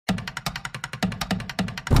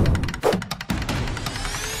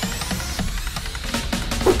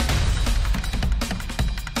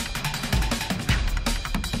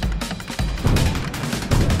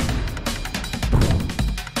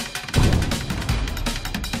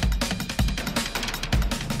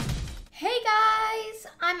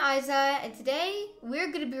Isa, and today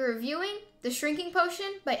we're going to be reviewing the Shrinking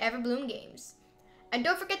Potion by Everbloom Games. And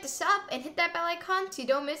don't forget to sub and hit that bell icon so you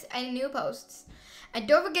don't miss any new posts. And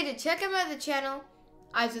don't forget to check out my other channel,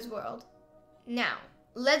 AizasGamingWorld. Now,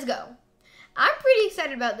 let's go. I'm pretty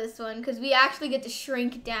excited about this one because we actually get to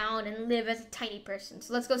shrink down and live as a tiny person.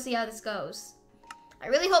 So let's go see how this goes. I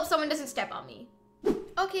really hope someone doesn't step on me.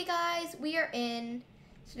 Okay guys, we are in.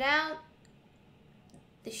 So now,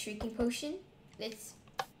 the Shrinking Potion. Let's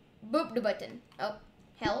boop the button. Oh,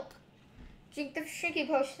 help. Drink the Shrinking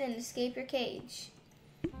Potion and escape your cage.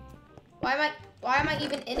 Why am I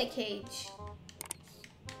even in a cage?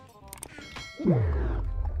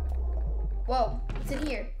 Whoa, what's in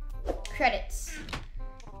here? Credits.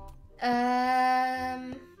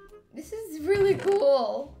 This is really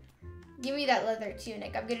cool. Give me that leather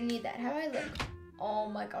tunic. I'm gonna need that. How do I look? Oh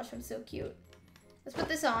my gosh, I'm so cute. Let's put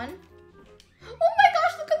this on. Oh my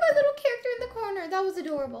gosh, look at my little character in the corner. That was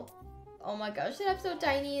adorable. Oh my gosh, and I'm so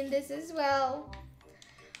tiny in this as well.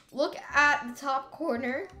 Look at the top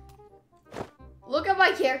corner. Look at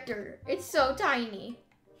my character. It's so tiny.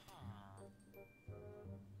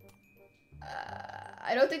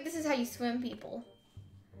 I don't think this is how you swim, people.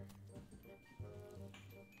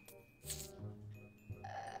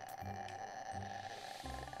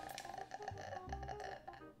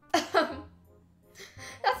 That's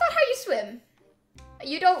not how you swim.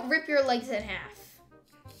 You don't rip your legs in half.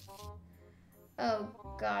 Oh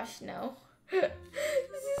gosh, no. This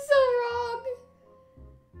is so wrong.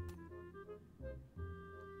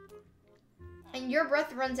 And your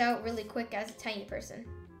breath runs out really quick as a tiny person.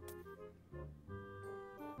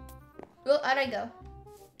 Well, how'd I go?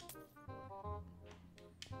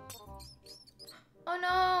 Oh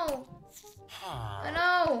no! Oh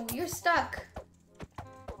no! You're stuck.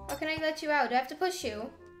 How can I let you out? Do I have to push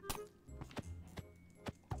you?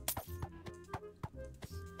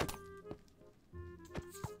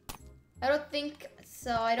 I don't think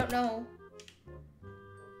so. I don't know.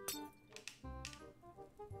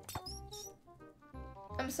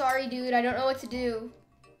 I'm sorry, dude. I don't know what to do.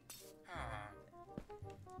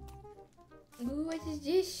 Ooh, what is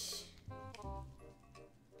this?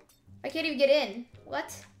 I can't even get in.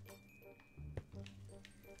 What?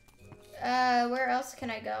 Where else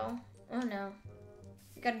can I go? Oh no.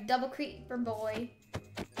 You got a double creeper boy.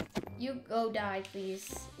 You go die,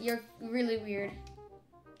 please. You're really weird.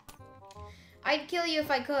 I'd kill you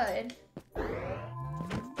if I could.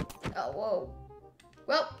 Oh, whoa.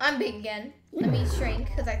 Well, I'm big again. Let me shrink,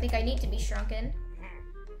 because I think I need to be shrunken.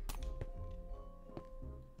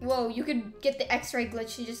 Whoa, you could get the X-ray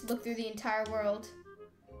glitch and just look through the entire world.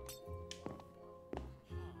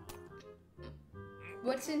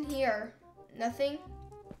 What's in here? Nothing?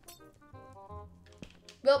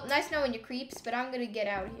 Well, nice knowing you creeps, but I'm gonna get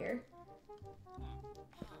out of here.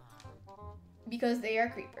 Because they are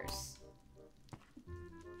creepers.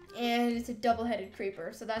 And it's a double-headed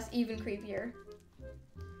creeper, so that's even creepier.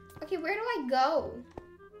 Okay, where do I go?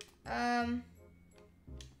 Am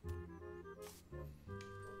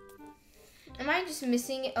I just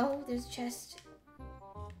missing it? Oh, there's a chest.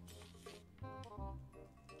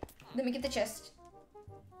 Let me get the chest.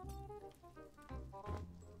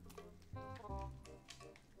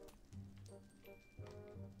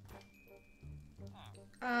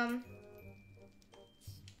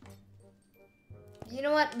 You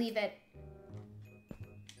know what? Leave it.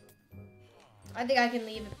 I think I can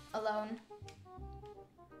leave it alone.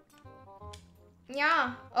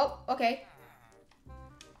 Yeah. Oh, okay.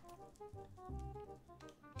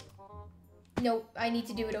 Nope, I need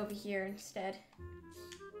to do it over here instead.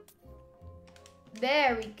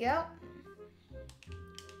 There we go.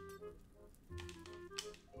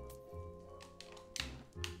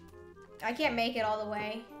 I can't make it all the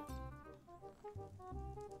way.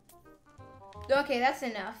 Okay, that's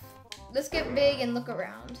enough. Let's get big and look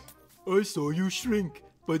around. I saw you shrink,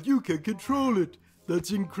 but you can control it.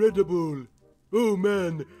 That's incredible. Oh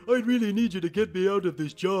man, I really need you to get me out of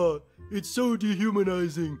this jar. It's so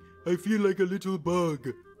dehumanizing. I feel like a little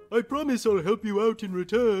bug. I promise I'll help you out in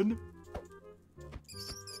return.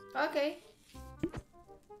 Okay.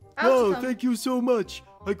 Wow, thank you so much.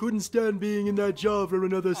 I couldn't stand being in that jar for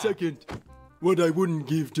another second. What I wouldn't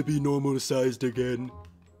give to be normal-sized again.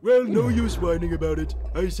 Well, no use whining about it.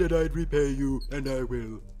 I said I'd repay you, and I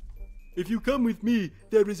will. If you come with me,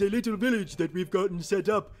 there is a little village that we've gotten set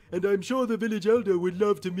up, and I'm sure the village elder would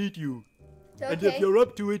love to meet you. Okay. And if you're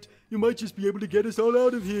up to it, you might just be able to get us all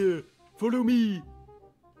out of here. Follow me.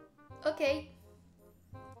 Okay.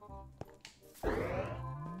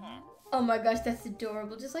 Oh my gosh, that's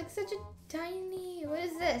adorable. Just like such a tiny... What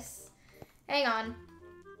is this? Hang on.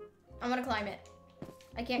 I'm gonna climb it.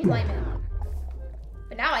 I can't climb it.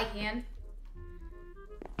 But now I can.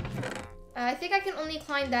 I think I can only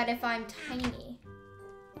climb that if I'm tiny.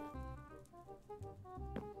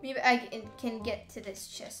 Maybe I can get to this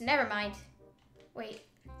chest. Never mind. Wait.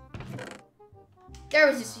 There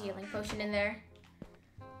was just a healing potion in there.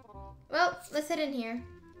 Well, let's head in here.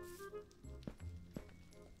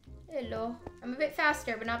 Hello. I'm a bit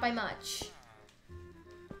faster, but not by much.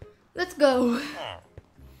 Let's go.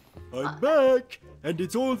 I'm back, and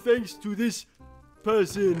it's all thanks to this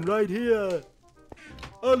person right here.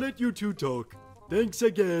 I'll let you two talk. Thanks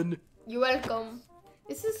again. You're welcome.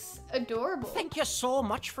 This is adorable. Thank you so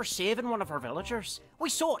much for saving one of our villagers. We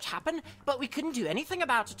saw it happen, but we couldn't do anything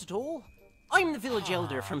about it at all. I'm the village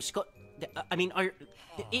elder from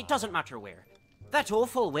it doesn't matter where. That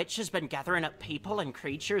awful witch has been gathering up people and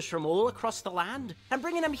creatures from all across the land and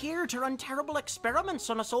bringing them here to run terrible experiments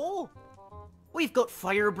on us all. We've got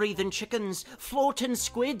fire-breathing chickens, floating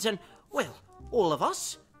squids, and, well, all of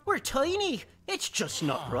us. We're tiny. It's just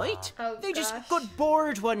not right. Oh, they just got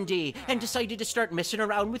bored one day and decided to start messing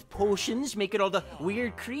around with potions, making all the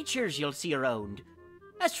weird creatures you'll see around.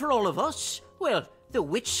 As for all of us, well, the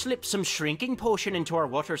witch slipped some shrinking potion into our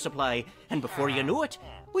water supply, and before you know it,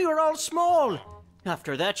 we were all small.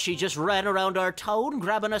 After that, she just ran around our town,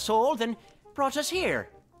 grabbing us all, then brought us here.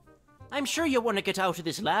 I'm sure you want to get out of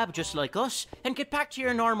this lab just like us and get back to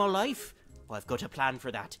your normal life. Well, I've got a plan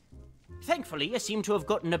for that. Thankfully, you seem to have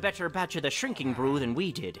gotten a better batch of the shrinking brew than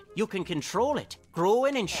we did. You can control it,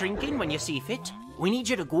 growing and shrinking when you see fit. We need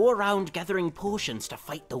you to go around gathering potions to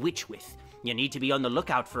fight the witch with. You need to be on the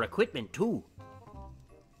lookout for equipment too.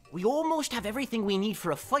 We almost have everything we need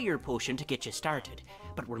for a fire potion to get you started,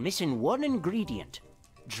 but we're missing one ingredient.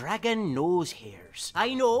 Dragon nose hairs.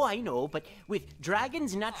 I know, but with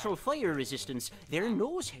dragons' natural fire resistance, their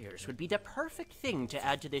nose hairs would be the perfect thing to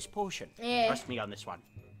add to this potion. Yeah. Trust me on this one.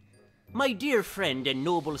 My dear friend and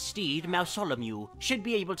noble steed, Mausolomew, should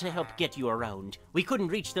be able to help get you around. We couldn't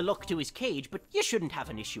reach the lock to his cage, but you shouldn't have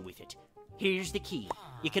an issue with it. Here's the key.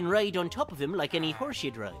 You can ride on top of him like any horse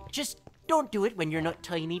you'd ride. Just don't do it when you're not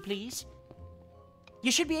tiny, please.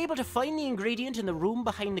 You should be able to find the ingredient in the room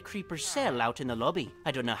behind the creeper's cell out in the lobby.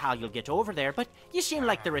 I don't know how you'll get over there, but you seem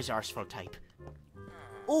like the resourceful type.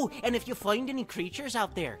 Oh, and if you find any creatures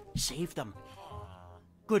out there, save them.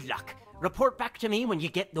 Good luck. Report back to me when you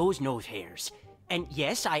get those nose hairs. And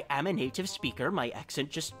yes, I am a native speaker. My accent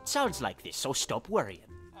just sounds like this, so stop worrying.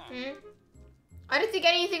 I didn't think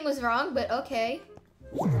anything was wrong, but okay.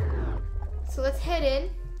 So let's head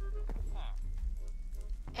in.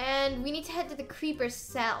 And we need to head to the creeper's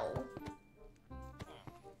cell.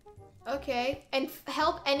 Okay, and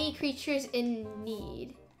help any creatures in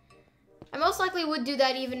need. I most likely would do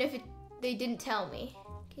that even if they didn't tell me.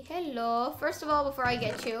 Okay, hello. First of all, before I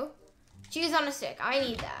get you, cheese on a stick. I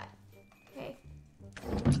need that. Okay.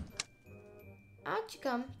 Out you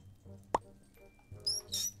come.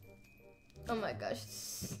 Oh my gosh.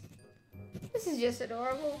 This is just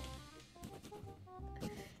adorable.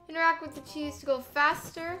 Interact with the cheese to go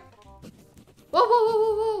faster. Whoa, whoa,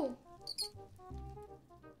 whoa, whoa,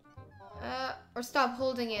 whoa. Or stop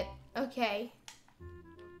holding it. Okay.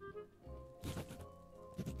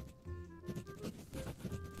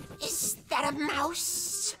 Is that a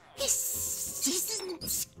mouse? This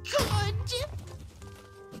isn't good.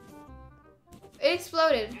 It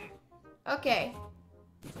exploded. Okay.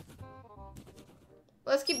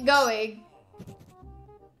 Let's keep going.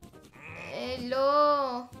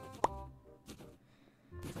 Hello.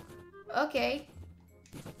 Okay.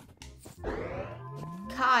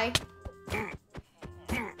 Kai.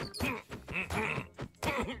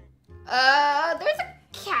 There's a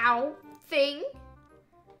cow thing.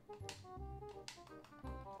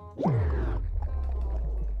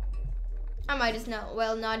 I might just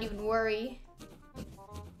not even worry.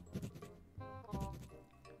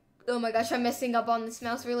 Oh my gosh, I'm messing up on this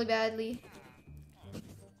mouse really badly.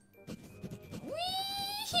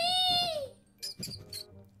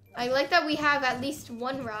 I like that we have at least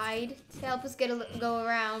one ride to help us go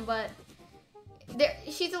around, but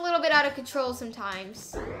she's a little bit out of control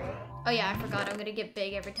sometimes. Oh yeah, I forgot. I'm gonna get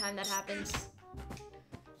big every time that happens.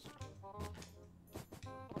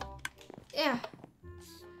 Yeah.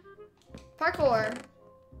 Parkour.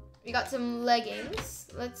 We got some leggings.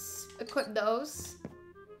 Let's equip those.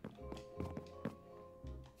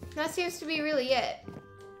 That seems to be really it.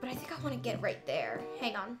 But I think I want to get right there.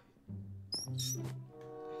 Hang on.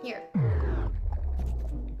 Here.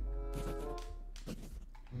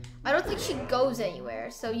 I don't think she goes anywhere,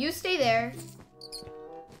 so you stay there.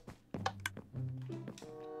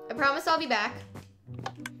 I promise I'll be back.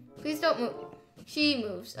 Please don't move. She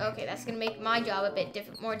moves. Okay, that's gonna make my job a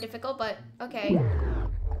bit more difficult, but okay.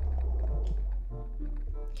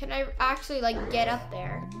 Can I actually, like, get up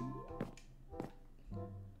there?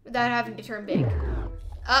 Without having to turn big.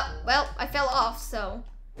 Well, I fell off, so.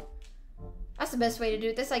 That's the best way to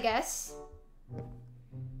do this, I guess.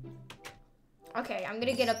 Okay, I'm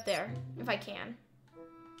gonna get up there, if I can.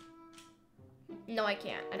 No, I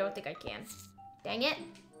can't. I don't think I can. Dang it.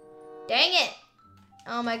 Dang it!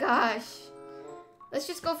 Oh my gosh. Let's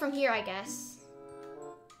just go from here, I guess.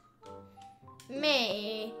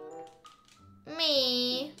 Me.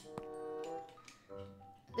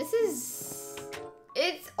 This is...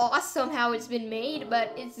 It's awesome how it's been made,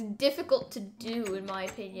 but it's difficult to do, in my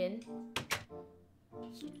opinion.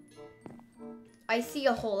 I see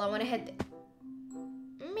a hole. I want to head...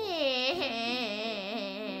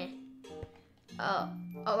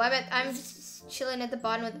 Oh, I'm just chilling at the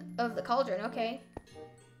bottom of the cauldron. Okay.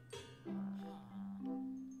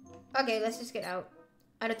 Okay, let's just get out.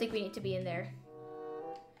 I don't think we need to be in there.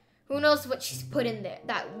 Who knows what she's put in there?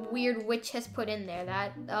 That weird witch has put in there.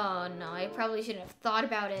 Oh no, I probably shouldn't have thought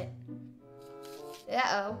about it.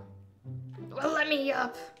 Uh-oh. Well, let me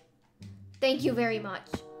up. Thank you very much.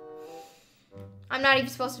 I'm not even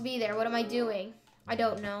supposed to be there. What am I doing? I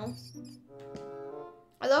don't know.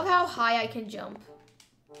 I love how high I can jump.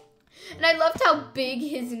 And I loved how big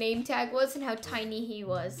his name tag was and how tiny he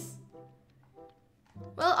was.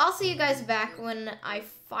 Well, I'll see you guys back when I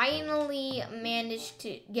finally managed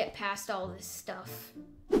to get past all this stuff.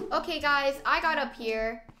 Okay, guys, I got up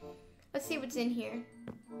here. Let's see what's in here.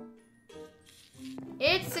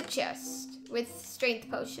 It's a chest with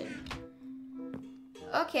strength potion.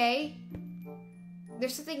 Okay.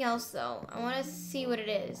 There's something else, though. I want to see what it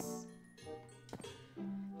is.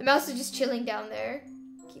 The mouse is just chilling down there.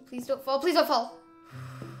 Okay, please don't fall. Please don't fall.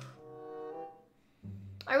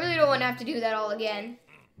 I really don't want to have to do that all again.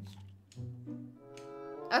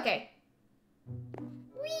 Okay.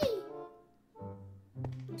 Whee!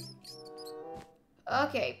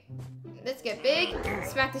 Okay. Let's get big.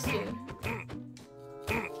 Smack this dude.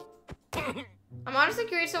 I'm honestly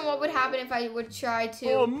curious on what would happen if I would try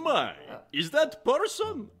to... Oh my! Is that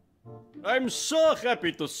person? I'm so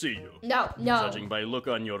happy to see you. No. Judging by look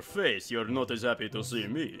on your face, you're not as happy to see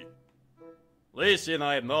me. Listen,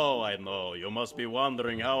 I know. You must be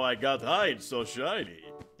wondering how I got hide so shiny.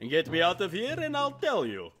 Get me out of here and I'll tell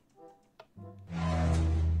you.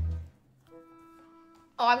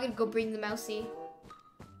 Oh, I'm gonna go bring the mousey.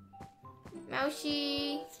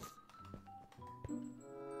 Mousey.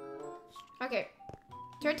 Okay.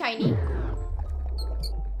 Turn tiny.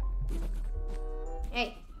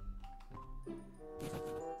 Hey.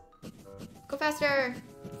 Go faster.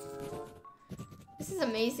 This is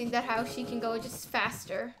amazing that how she can go just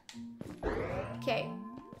faster. Okay.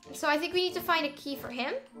 So I think we need to find a key for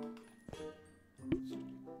him.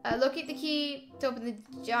 Locate the key to open the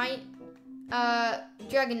giant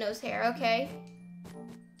dragon nose hair. Okay.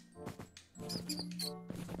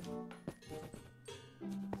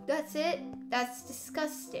 That's it? That's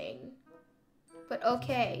disgusting. But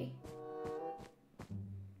okay.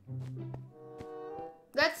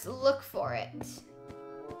 Let's look for it.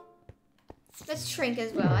 Let's shrink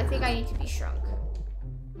as well. I think I need to be shrunk.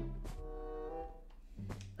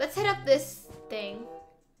 Let's head up this thing.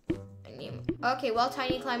 Okay, while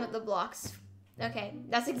Tiny climb up the blocks. Okay,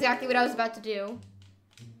 that's exactly what I was about to do.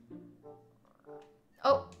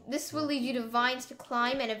 Oh, this will lead you to vines to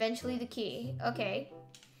climb and eventually the key. Okay.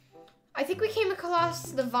 I think we came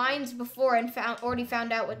across the vines before and already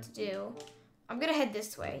found out what to do. I'm gonna head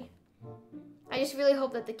this way. I just really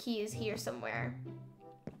hope that the key is here somewhere.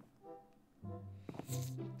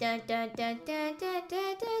 Yep,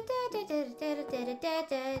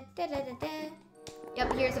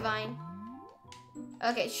 here's a vine.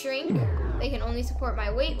 Okay, shrink. They can only support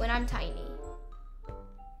my weight when I'm tiny.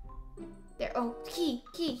 There. Oh, key.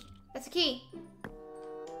 That's a key.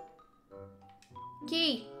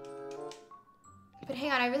 Key. But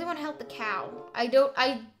hang on, I really want to help the cow. I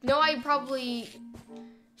know I probably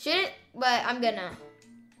shouldn't, but I'm gonna.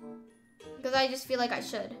 Because I just feel like I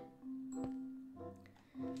should.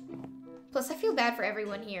 Plus, I feel bad for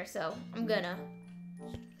everyone here, so I'm gonna.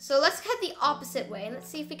 So let's head the opposite way and let's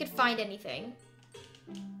see if we could find anything.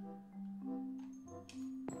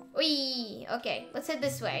 Whee! Okay, let's head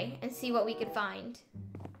this way and see what we can find.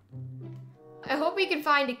 I hope we can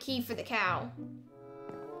find a key for the cow.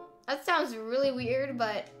 That sounds really weird,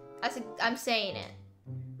 but I'm saying it.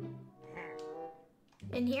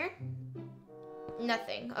 In here?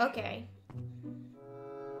 Nothing. Okay.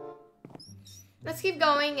 Let's keep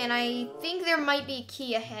going, and I think there might be a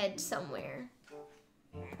key ahead somewhere.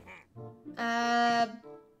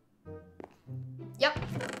 Yep.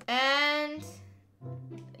 And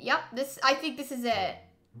yep, I think this is it.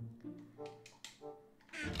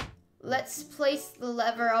 Let's place the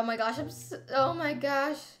lever. Oh my gosh, oh my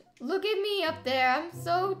gosh. Look at me up there. I'm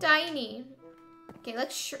so tiny. Okay,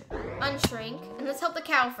 let's unshrink and let's help the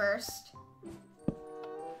cow first.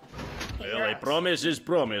 Okay, well, a promise is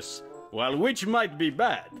promise. While which might be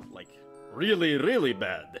bad, like really, really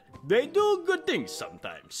bad, they do good things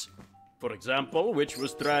sometimes. For example, Witch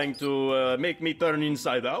was trying to make me turn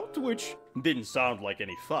inside out, which didn't sound like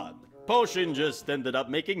any fun. Potion just ended up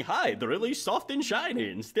making hide really soft and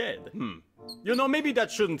shiny instead. You know, maybe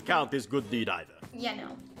that shouldn't count as good deed either. Yeah,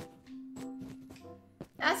 no.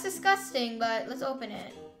 That's disgusting, but let's open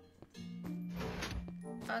it.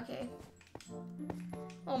 Okay.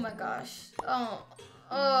 Oh my gosh. Oh.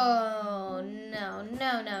 Oh, no,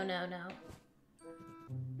 no, no, no, no.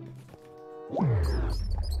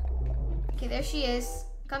 Okay, there she is.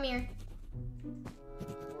 Come here.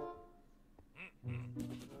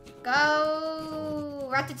 Go!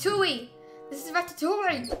 Ratatouille! This is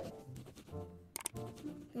Ratatouille! Okay,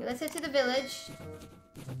 let's head to the village.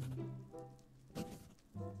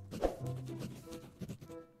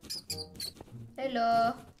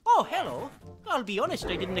 Hello. Oh, hello. I'll be honest,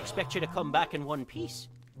 I didn't expect you to come back in one piece.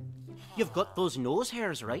 You've got those nose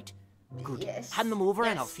hairs, right? Good. Yes. Hand them over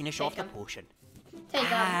Yes. and I'll finish off the potion. Take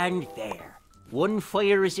them. And there. One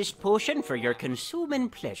fire resist potion for your consuming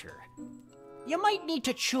pleasure. You might need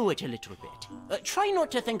to chew it a little bit. Try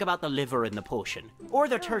not to think about the liver in the potion, or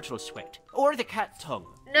the turtle sweat, or the cat tongue.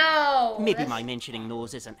 No! Maybe my mentioning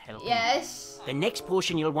nose isn't helping. Yes. The next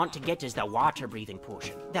potion you'll want to get is the water-breathing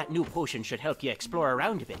potion. That new potion should help you explore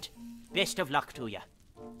around a bit. Best of luck to you.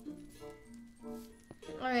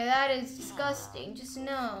 Okay, that is disgusting. Just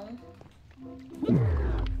no.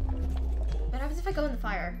 What happens if I go in the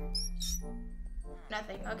fire?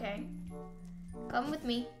 Nothing. Okay. Come with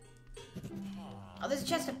me. Oh, there's a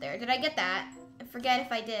chest up there. Did I get that? I forget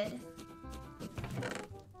if I did.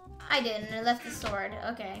 I didn't. I left the sword.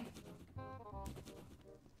 Okay.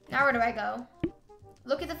 Now where do I go?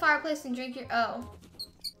 Look at the fireplace and drink your... Oh.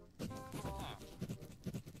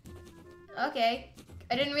 Okay.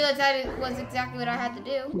 I didn't realize that it was exactly what I had to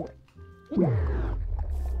do.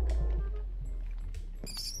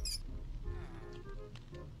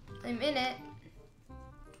 I'm in it.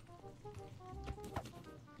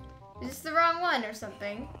 Is this the wrong one or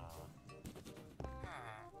something?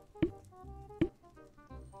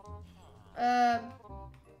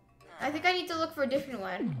 I think I need to look for a different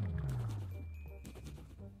one.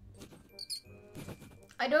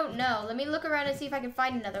 I don't know. Let me look around and see if I can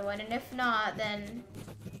find another one. And if not, then...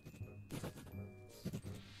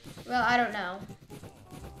 well, I don't know.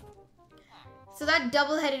 So that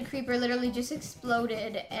double-headed creeper literally just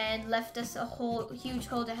exploded and left us a huge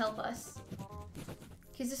hole to help us.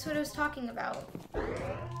 Is this what I was talking about?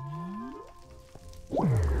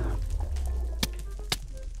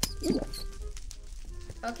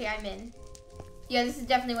 Okay, I'm in. Yeah, this is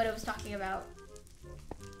definitely what I was talking about.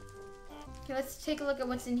 Okay, let's take a look at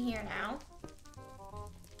what's in here now.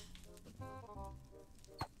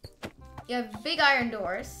 You have big iron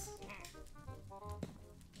doors.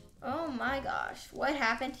 Oh my gosh, what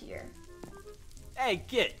happened here? Hey,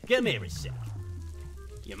 kid, come here a sec.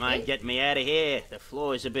 You mind getting me out of here? The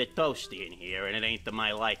floor is a bit toasty in here, and it ain't to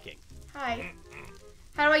my liking. Hi.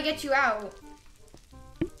 How do I get you out?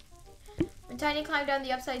 When Tiny climbed down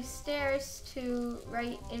the upside stairs to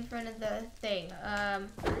right in front of the thing.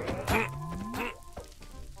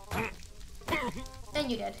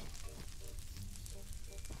 And you did.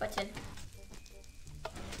 Button.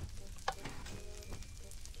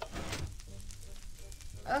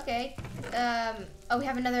 Okay. Oh, we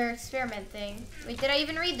have another experiment thing. Wait, did I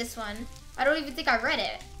even read this one? I don't even think I read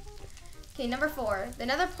it. Okay, number 4. The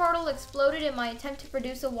nether portal exploded in my attempt to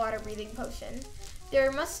produce a water-breathing potion. There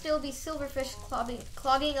must still be silverfish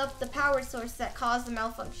clogging up the power source that caused the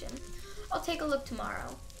malfunction. I'll take a look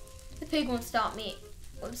tomorrow. The pig won't stop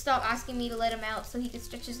asking me to let him out so he can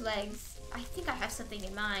stretch his legs. I think I have something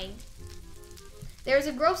in mind. There's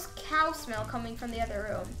a gross cow smell coming from the other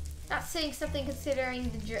room. Not saying something considering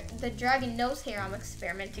the dragon nose hair I'm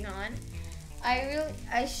experimenting on.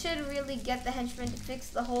 I should really get the henchman to fix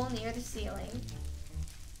the hole near the ceiling.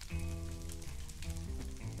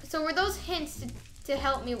 So were those hints to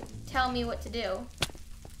help me tell me what to do?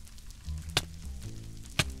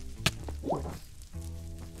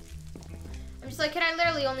 I'm just like, can I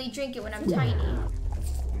literally only drink it when I'm tiny?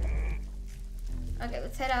 Okay,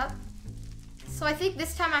 let's head up. So I think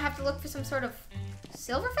this time I have to look for some sort of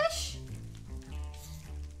silverfish?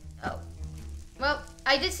 Oh. Well,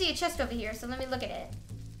 I did see a chest over here, so let me look at it.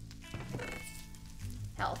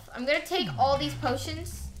 Health. I'm gonna take all these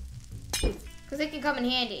potions because they can come in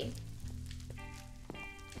handy.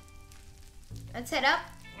 Let's head up.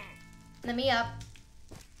 Let me up.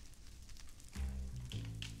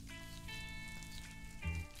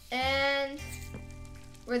 And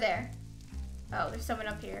we're there. Oh, there's someone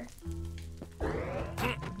up here.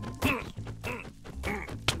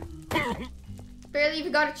 Barely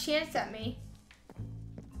even got a chance at me.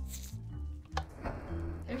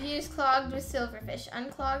 The machine is clogged with silverfish.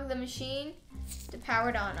 Unclog the machine to power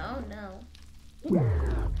it on. Oh no.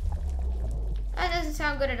 That doesn't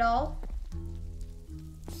sound good at all.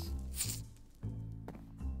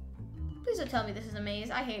 Please don't tell me this is a maze.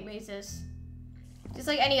 I hate mazes. Just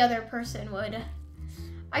like any other person would.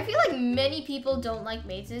 I feel like many people don't like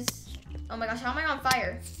mazes. Oh my gosh, how am I on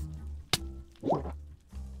fire?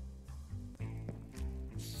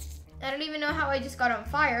 I don't even know how I just got on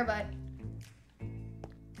fire, but...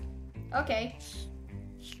 Okay.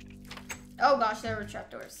 Oh gosh, there were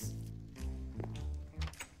trapdoors.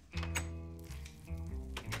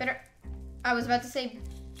 Better... I was about to say...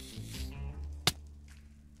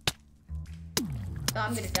 Oh,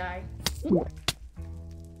 I'm gonna die.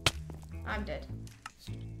 I'm dead.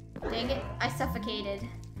 Dang it, I suffocated.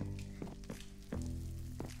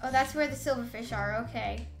 Oh, that's where the silverfish are,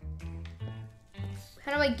 okay.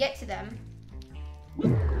 How do I get to them?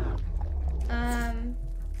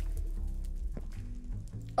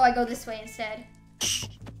 Oh, I go this way instead.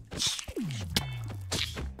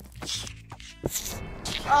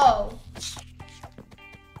 Oh.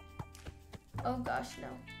 Oh gosh, no.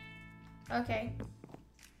 Okay.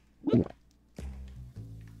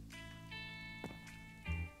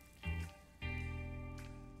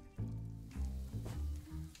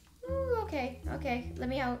 Ooh, okay, okay. Let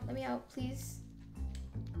me out, please.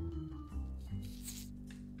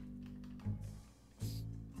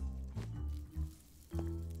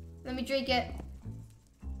 Let me drink it.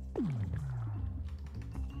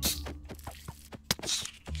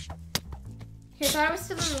 Here, I thought I was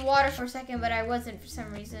still in the water for a second, but I wasn't for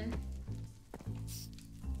some reason.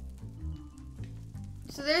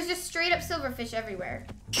 So there's just straight up silverfish everywhere.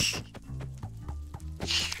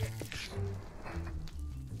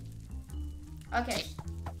 Okay.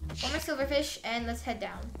 One more silverfish, and let's head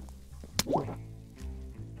down. Oh,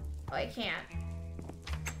 I can't.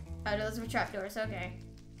 Oh, those were trapdoors, okay.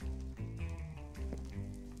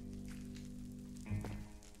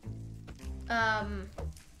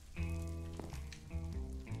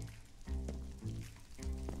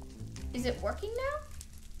 Is it working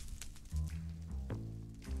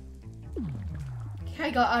now?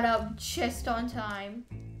 I got out just on time.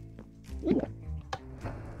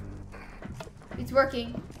 It's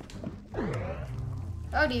working.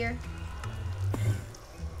 Oh dear.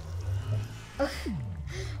 Well,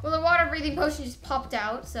 the water breathing potion just popped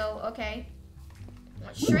out, so okay.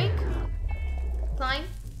 Let's shrink. Climb.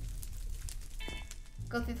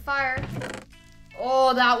 Go through the fire.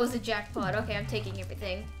 Oh, that was a jackpot. Okay, I'm taking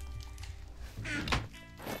everything.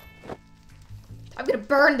 I'm gonna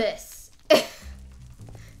burn this.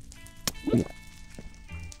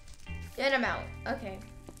 And I'm out. Okay.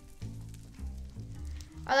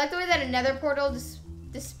 I like the way that another portal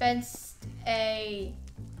dispensed a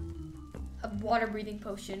water breathing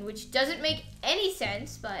potion, which doesn't make any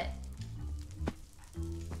sense, but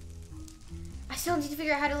I still need to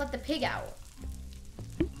figure out how to let the pig out.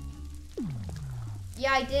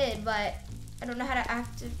 Yeah, I did, but I don't know how to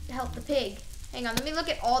act to help the pig. Hang on, let me look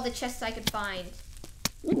at all the chests I could find.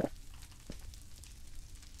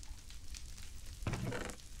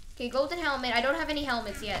 Okay, golden helmet. I don't have any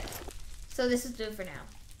helmets yet, so this is good for now.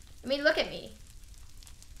 I mean, look at me.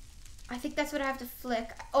 I think that's what I have to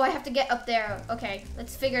flick. Oh, I have to get up there. Okay,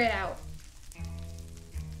 let's figure it out.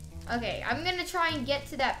 Okay, I'm gonna try and get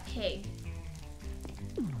to that pig.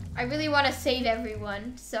 I really want to save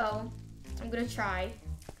everyone, so I'm gonna try.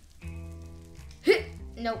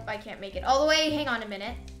 Nope, I can't make it all the way. Hang on a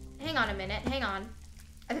minute. Hang on a minute. Hang on.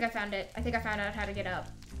 I think I found it. I think I found out how to get up.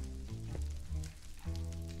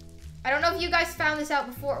 I don't know if you guys found this out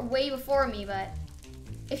way before me, but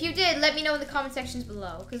if you did, let me know in the comment sections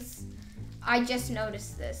below, because I just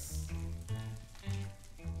noticed this.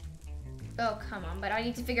 Oh, come on, but I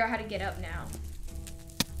need to figure out how to get up now.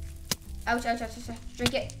 Ouch, ouch, ouch, ouch, ouch.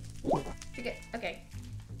 Drink it. Drink it. Okay.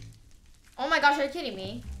 Oh my gosh, are you kidding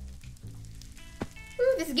me?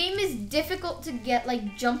 Ooh, this game is difficult to get,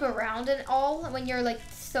 like, jump around and all when you're, like,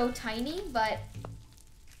 so tiny, but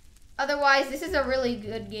otherwise, this is a really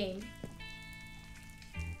good game.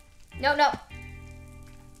 No, no.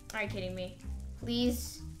 Are you kidding me?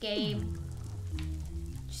 Please, game.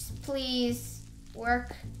 please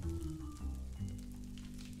work.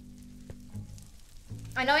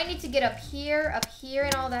 I know I need to get up here,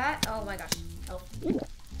 and all that. Oh my gosh, help.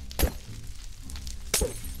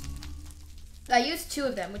 I used 2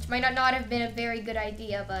 of them, which might not have been a very good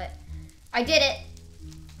idea, but I did it.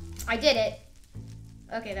 I did it.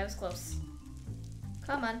 Okay, that was close.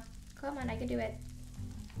 Come on, I can do it.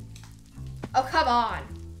 Oh, come on.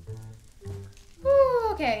 Whew,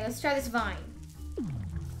 okay, let's try this vine.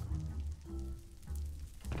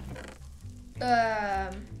 I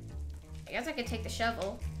guess I could take the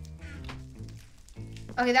shovel.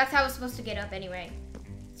 Okay, that's how it's supposed to get up anyway.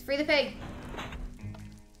 Let's free the pig.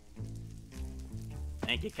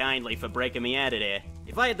 Thank you kindly for breaking me out of there.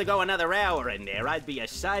 If I had to go another hour in there, I'd be a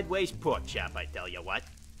sideways pork chop, I tell you what.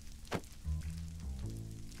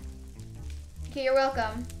 Okay, you're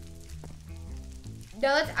welcome.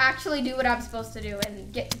 Now let's actually do what I'm supposed to do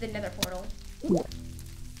and get to the nether portal.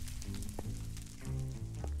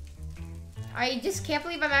 I just can't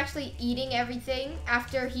believe I'm actually eating everything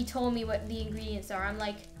after he told me what the ingredients are. I'm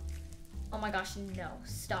like, oh my gosh, no,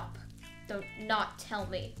 stop. Don't not tell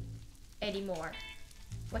me anymore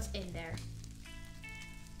what's in there.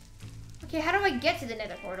 Okay, how do I get to the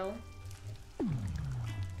nether portal?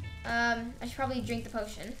 I should probably drink the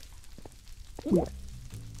potion.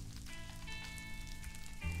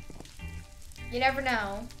 You never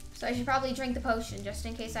know. So I should probably drink the potion just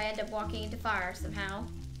in case I end up walking into fire somehow.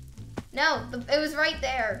 No, it was right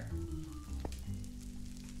there.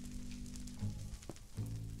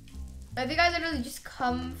 I think I literally just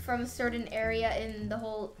come from a certain area in the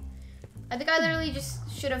whole... I think I literally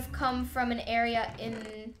just should have come from an area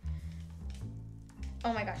in...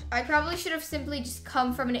 Oh my gosh. I probably should have simply just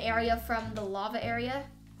come from an area from the lava area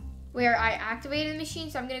where I activated the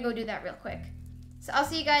machine, so I'm gonna go do that real quick. So I'll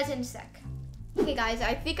see you guys in a sec. Okay guys,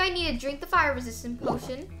 I think I need to drink the fire resistant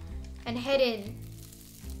potion and head in.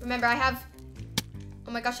 Remember, I have...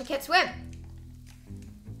 Oh my gosh, I can't swim.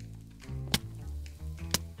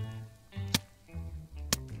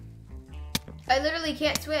 I literally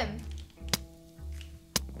can't swim.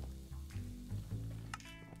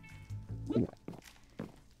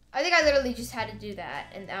 I think I literally just had to do that,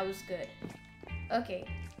 and that was good. Okay.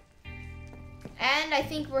 And I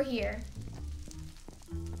think we're here.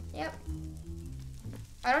 Yep.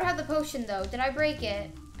 I don't have the potion, though. Did I break it?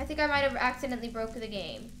 I think I might have accidentally broke the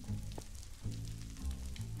game.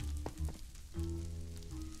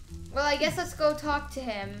 Well, I guess let's go talk to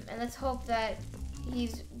him, and let's hope that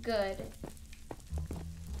he's good.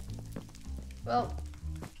 Well,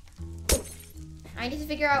 I need to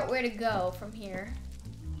figure out where to go from here.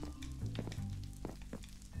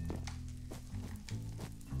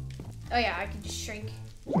 Oh yeah, I can just shrink.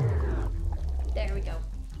 There we go.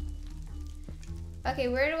 Okay,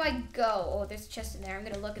 where do I go? Oh, there's a chest in there. I'm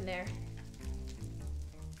gonna look in there.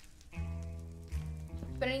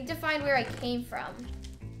 But I need to find where I came from.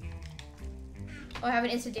 Oh, I have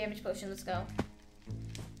an instant damage potion. Let's go.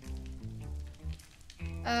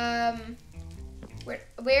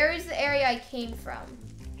 Where is the area I came from?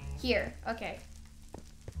 Here. Okay.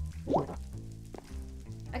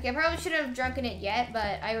 Okay, I probably shouldn't have drunken it yet,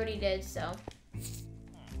 but I already did, so.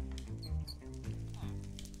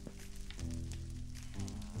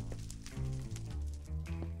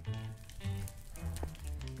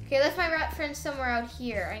 Okay, I left my rat friend somewhere out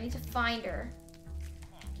here. I need to find her.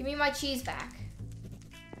 Give me my cheese back.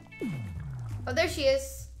 Oh, there she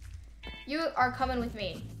is. You are coming with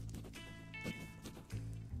me.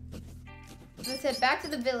 Let's head back to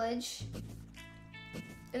the village.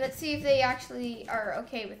 And let's see if they actually are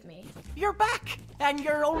okay with me. You're back, and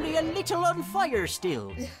you're only a little on fire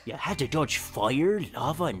still. You had to dodge fire,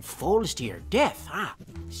 lava, and falls to your death, huh?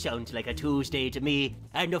 Sounds like a Tuesday to me,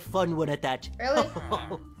 and a fun one at that. Really?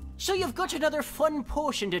 So you've got another fun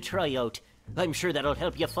potion to try out. I'm sure that'll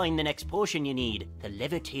help you find the next potion you need, the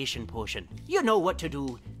levitation potion. You know what to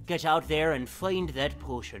do. Get out there and find that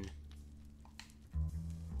potion.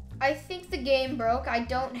 I think the game broke. I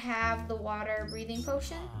don't have the water breathing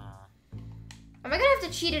potion. Am I gonna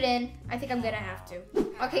have to cheat it in? I think I'm gonna have to.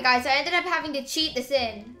 Okay guys, I ended up having to cheat this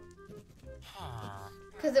in.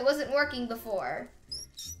 Because it wasn't working before.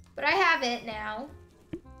 But I have it now.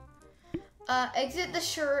 Exit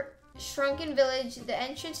the shrunken village. The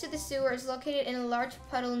entrance to the sewer is located in a large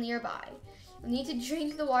puddle nearby. You'll need to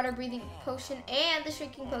drink the water breathing potion and the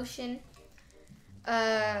shrinking potion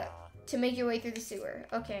to make your way through the sewer.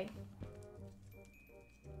 Okay.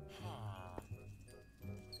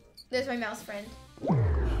 There's my mouse friend.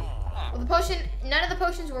 Well, the potion, none of the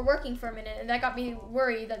potions were working for a minute, and that got me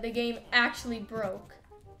worried that the game actually broke.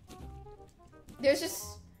 There's just,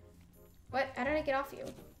 what? How did I get off you?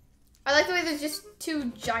 I like the way there's just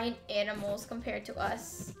 2 giant animals compared to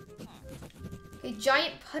us. A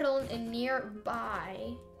giant puddle in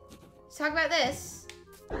nearby. Let's talk about this.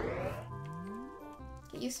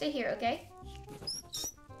 Okay, you stay here, okay?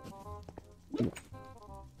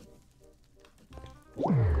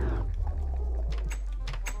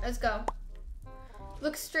 Let's go.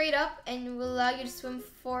 Look straight up and will allow you to swim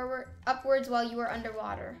upwards while you are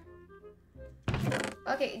underwater.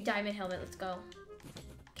 Okay, diamond helmet, let's go.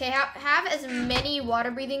 Okay, have as many water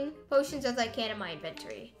breathing potions as I can in my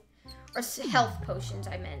inventory. Or health potions,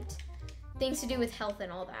 I meant. Things to do with health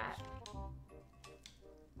and all that.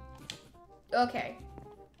 Okay.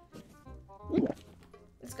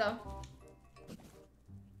 Let's go.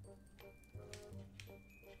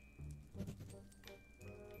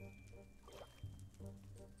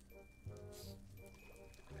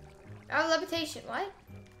 Oh, levitation, what?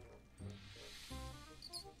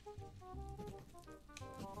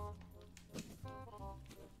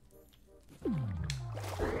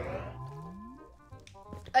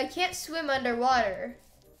 I can't swim underwater.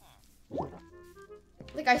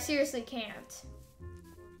 Like, I seriously can't.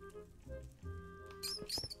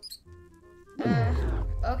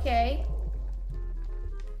 Okay.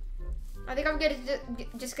 I think I'm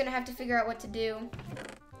just gonna have to figure out what to do.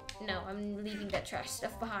 No, I'm leaving that trash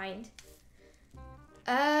stuff behind.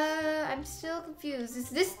 I'm still confused. Is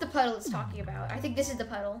this the puddle it's talking about? I think this is the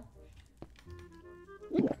puddle.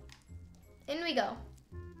 In we go.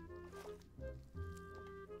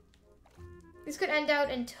 This could end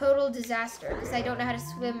out in total disaster because I don't know how to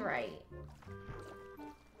swim right.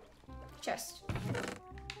 Chest.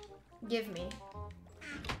 Give me.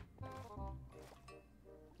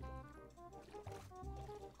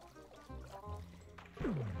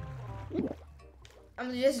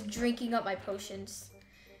 I'm just drinking up my potions.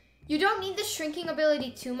 You don't need the shrinking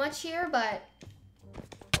ability too much here, but...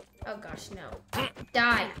 Oh gosh, no.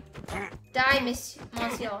 Die. Die, Monsieur.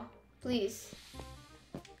 Please.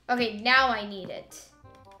 Okay, now I need it.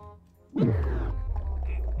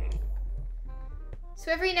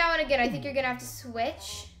 So every now and again, I think you're gonna have to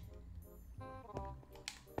switch.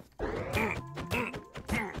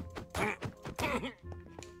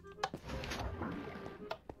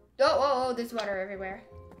 Oh, there's water everywhere.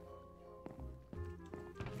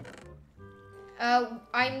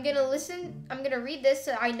 I'm gonna read this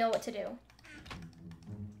so I know what to do.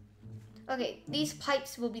 Okay, these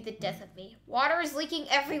pipes will be the death of me. Water is leaking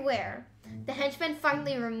everywhere. The henchmen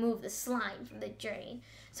finally removed the slime from the drain,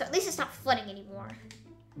 so at least it's not flooding anymore.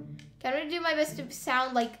 Okay, I'm gonna do my best to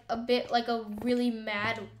sound like a bit like a really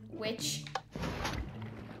mad witch.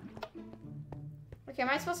 Okay, am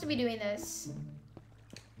I supposed to be doing this?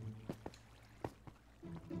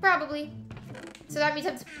 Probably. So that means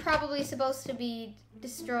I'm probably supposed to be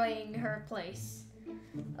destroying her place.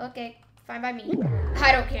 Okay, fine by me.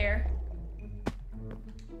 I don't care.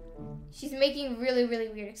 She's making really, really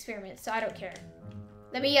weird experiments, so I don't care.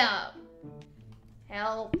 Let me,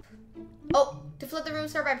 help. Oh, to flood the room,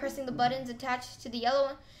 start by pressing the buttons attached to the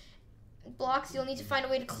yellow blocks. You'll need to find a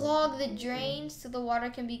way to clog the drain so the water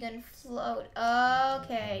can begin float.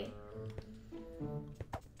 Okay.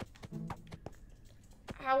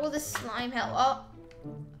 How will the slime help?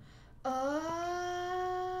 Oh,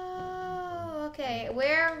 okay.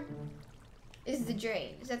 Where is the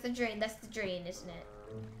drain? Is that the drain? That's the drain, isn't it?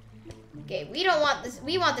 Okay, we don't want this.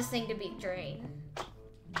 We want this thing to be drained.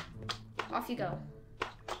 Off you go.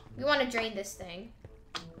 We want to drain this thing.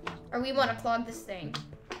 Or we want to clog this thing.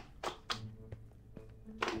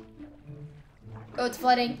 Oh, it's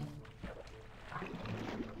flooding.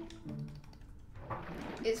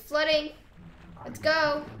 It's flooding. Let's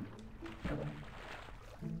go.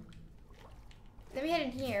 Let me head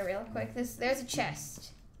in here real quick. There's a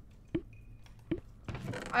chest.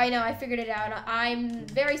 I know, I figured it out. I'm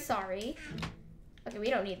very sorry. Okay,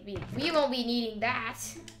 we won't be needing that.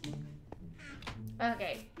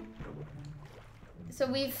 Okay. So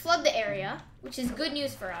we've flooded the area, which is good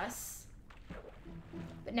news for us.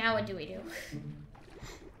 But now what do we do?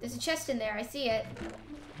 There's a chest in there, I see it.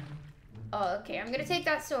 Oh, okay, I'm gonna take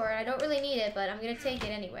that sword. I don't really need it, but I'm gonna take it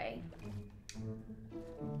anyway.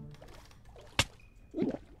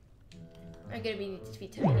 I'm gonna need to be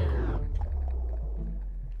tiny.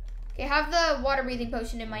 Okay, I have the water breathing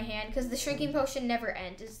potion in my hand because the shrinking potion never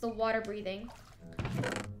ends. It's the water breathing.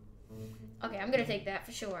 Okay, I'm gonna take that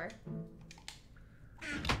for sure.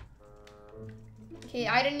 Okay,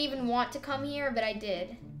 I didn't even want to come here, but I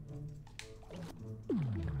did.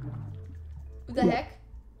 What the heck?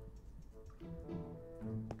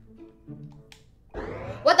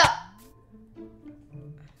 What the?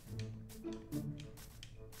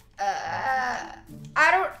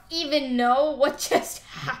 I don't even know what just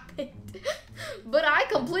happened. But I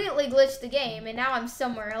completely glitched the game, and now I'm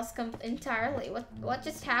somewhere else entirely. What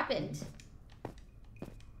just happened?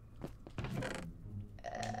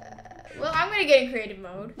 Well, I'm gonna get in creative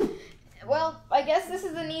mode. Well, I guess this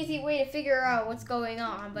is an easy way to figure out what's going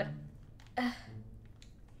on, but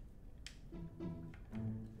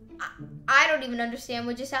I don't even understand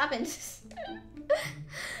what just happened.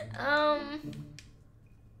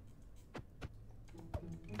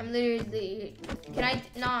 I'm literally, can I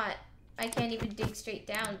not? I can't even dig straight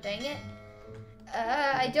down, dang it.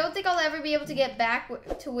 I don't think I'll ever be able to get back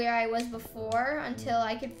to where I was before until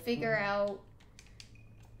I can figure out.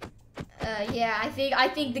 Yeah, I think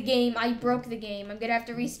I broke the game. I'm gonna have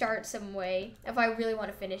to restart some way if I really want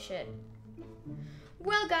to finish it.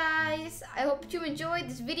 Well, guys, I hope you enjoyed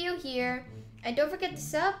this video here. And don't forget to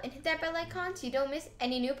sub and hit that bell icon so you don't miss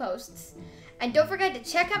any new posts. And don't forget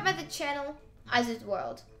to check out my other channel,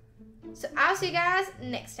 AizasGamingWorld. So I'll see you guys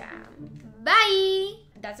next time. Bye!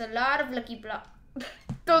 That's a lot of lucky blocks.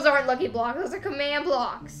 Those aren't lucky blocks, those are command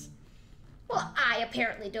blocks. Well, I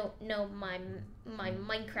apparently don't know my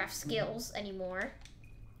Minecraft skills anymore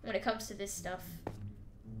when it comes to this stuff.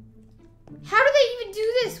 How do they even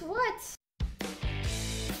do this? What?